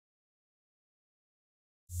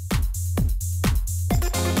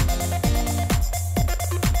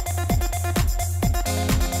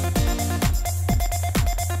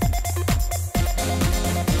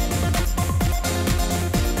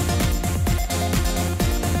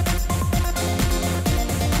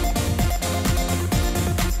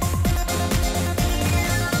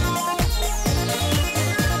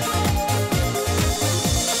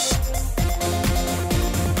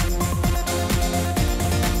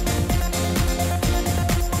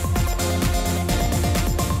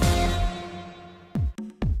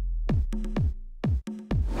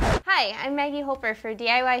I'm Maggie Holper for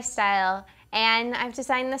DIYStyle, and I've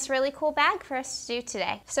designed this really cool bag for us to do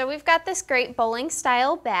today. So we've got this great bowling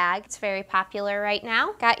style bag. It's very popular right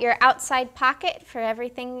now. Got your outside pocket for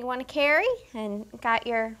everything you want to carry, and got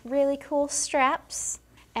your really cool straps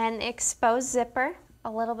and exposed zipper,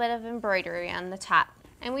 a little bit of embroidery on the top.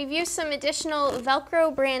 And we've used some additional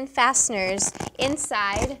VELCRO Brand fasteners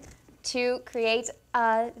inside to create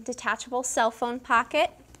a detachable cell phone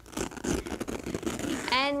pocket.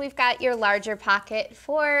 And we've got your larger pocket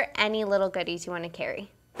for any little goodies you want to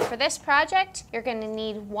carry. For this project, you're going to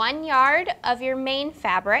need 1 yard of your main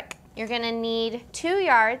fabric. You're going to need 2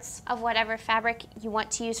 yards of whatever fabric you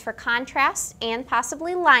want to use for contrast and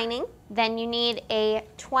possibly lining. Then you need a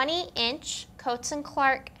 20-inch Coats &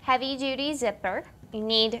 Clark heavy-duty zipper. You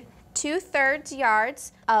need 2/3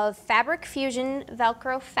 yards of Fabric Fusion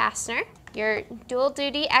Velcro fastener, your dual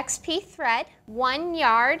duty XP thread, 1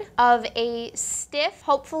 yard of a stiff,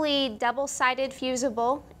 hopefully double-sided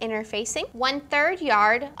fusible interfacing, 1/3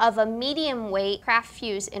 yard of a medium weight craft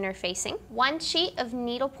fuse interfacing, 1 sheet of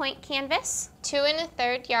needlepoint canvas, 2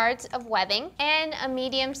 1/3 yards of webbing, and a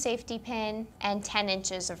medium safety pin and 10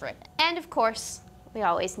 inches of ribbon. And of course, we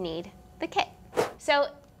always need the kit. So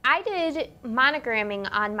I did monogramming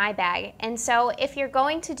on my bag, and so if you're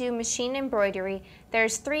going to do machine embroidery,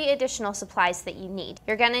 there's 3 additional supplies that you need.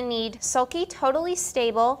 You're gonna need Sulky Totally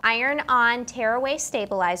Stable iron-on tearaway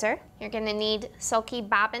stabilizer. You're gonna need Sulky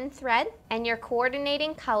bobbin thread, and your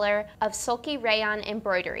coordinating color of Sulky rayon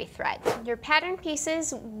embroidery thread. Your pattern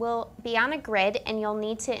pieces will be on a grid, and you'll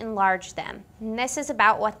need to enlarge them. And this is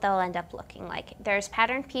about what they'll end up looking like. There's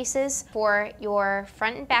pattern pieces for your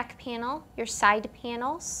front and back panel, your side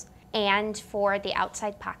panels, and for the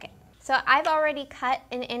outside pocket. So I've already cut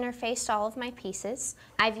and interfaced all of my pieces.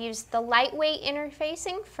 I've used the lightweight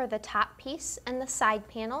interfacing for the top piece and the side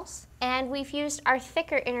panels. And we've used our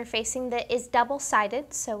thicker interfacing that is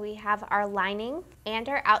double-sided, so we have our lining and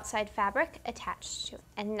our outside fabric attached to it.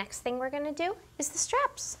 And next thing we're gonna do is the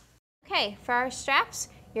straps. Okay, for our straps,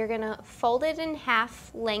 you're gonna fold it in half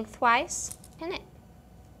lengthwise, pin it.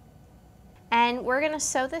 And we're gonna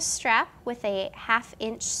sew this strap with a 1/2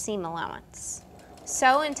 inch seam allowance.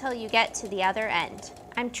 Sew until you get to the other end.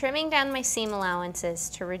 I'm trimming down my seam allowances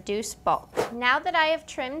to reduce bulk. Now that I have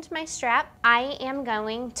trimmed my strap, I am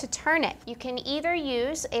going to turn it. You can either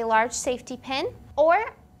use a large safety pin,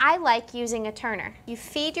 or I like using a turner. You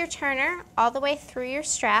feed your turner all the way through your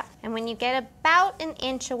strap, and when you get about 1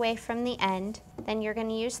 inch away from the end, then you're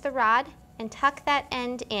gonna use the rod and tuck that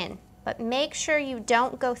end in. But make sure you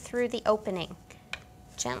don't go through the opening.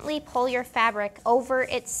 Gently pull your fabric over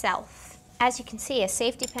itself. As you can see, a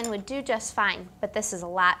safety pin would do just fine, but this is a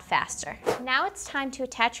lot faster. Now it's time to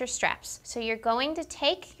attach your straps. So you're going to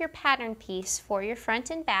take your pattern piece for your front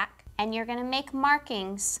and back, and you're gonna make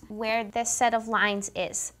markings where this set of lines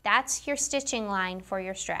is. That's your stitching line for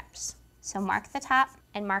your straps. So mark the top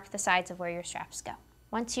and mark the sides of where your straps go.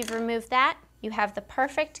 Once you've removed that, you have the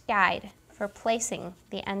perfect guide for placing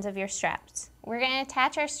the ends of your straps. We're gonna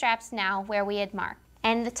attach our straps now where we had marked.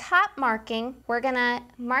 And the top marking, we're gonna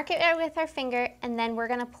mark it with our finger, and then we're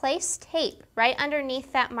gonna place tape right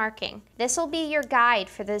underneath that marking. This will be your guide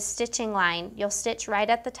for the stitching line. You'll stitch right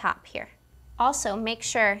at the top here. Also, make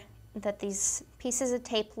sure that these pieces of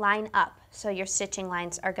tape line up so your stitching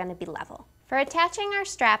lines are gonna be level. For attaching our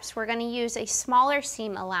straps, we're gonna use a smaller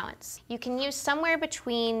seam allowance. You can use somewhere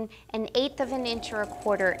between 1/8 of an inch or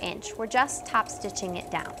 1/4 inch. We're just top stitching it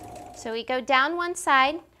down. So we go down one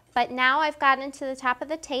side, but now I've gotten to the top of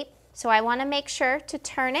the tape, so I wanna make sure to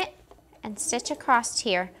turn it and stitch across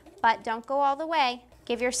here, but don't go all the way.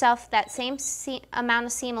 Give yourself that same amount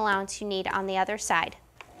of seam allowance you need on the other side,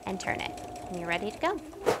 and turn it, and you're ready to go.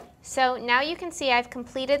 So now you can see I've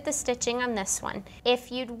completed the stitching on this one.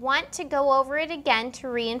 If you'd want to go over it again to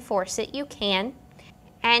reinforce it, you can.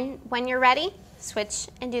 And when you're ready, switch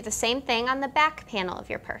and do the same thing on the back panel of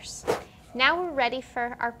your purse. Now we're ready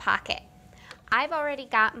for our pocket. I've already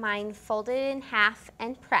got mine folded in half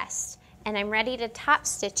and pressed, and I'm ready to top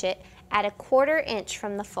stitch it at 1/4 inch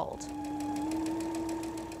from the fold.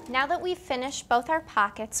 Now that we've finished both our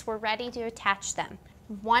pockets, we're ready to attach them.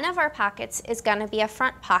 One of our pockets is gonna be a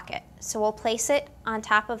front pocket, so we'll place it on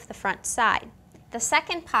top of the front side. The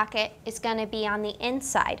second pocket is gonna be on the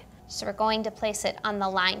inside, so we're going to place it on the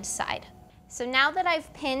lined side. So now that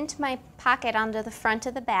I've pinned my pocket onto the front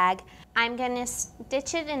of the bag, I'm gonna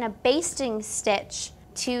stitch it in a basting stitch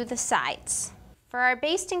to the sides. For our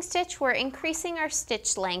basting stitch, we're increasing our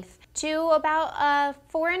stitch length to about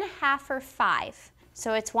 4.5 or 5.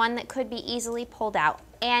 So it's one that could be easily pulled out.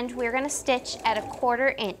 And we're gonna stitch at 1/4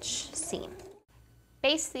 inch seam.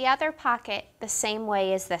 Baste the other pocket the same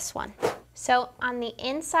way as this one. So on the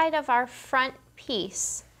inside of our front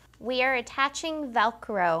piece, we are attaching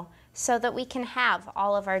Velcro so that we can have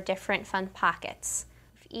all of our different fun pockets.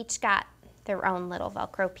 We've each got their own little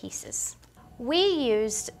Velcro pieces. We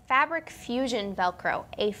used Fabric Fusion Velcro,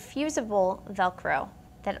 a fusible Velcro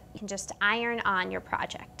that you can just iron on your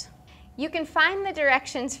project. You can find the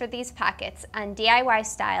directions for these pockets on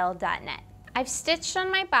DIYStyle.net. I've stitched on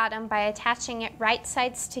my bottom by attaching it right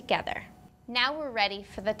sides together. Now we're ready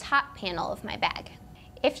for the top panel of my bag.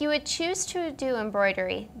 If you would choose to do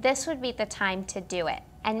embroidery, this would be the time to do it.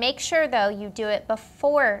 And make sure though you do it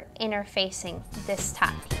before interfacing this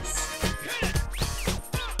top piece.